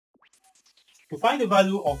To find the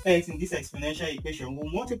value of x in this exponential equation, we'll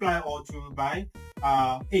multiply all through by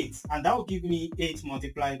 8, and that will give me 8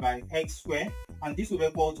 multiplied by x squared, and this will be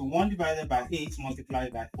equal to 1 divided by 8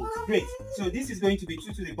 multiplied by 8. Great. So this is going to be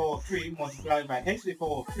 2 to the power of 3 multiplied by x to the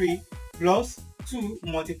power of 3 plus 2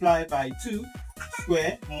 multiplied by 2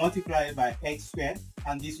 square multiplied by x squared,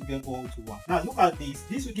 and this will be equal to 1. Now look at this.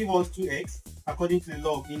 This will give us 2x according to the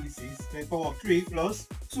law of indices to the power of 3 plus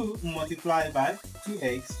 2 multiplied by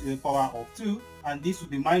 2x to the power of 2, and this will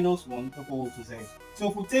be minus 1 equal to 0. So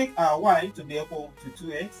if we take our y to be equal to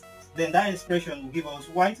 2x, then that expression will give us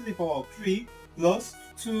y to the power of 3 plus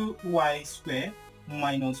 2y squared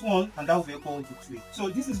minus 1, and that will be equal to 3. So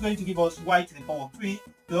this is going to give us y to the power of 3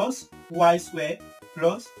 plus y squared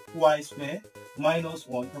minus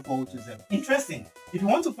 1 equal to 0. Interesting. If you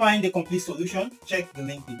want to find the complete solution, check the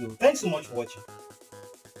link below. Thanks so much for watching.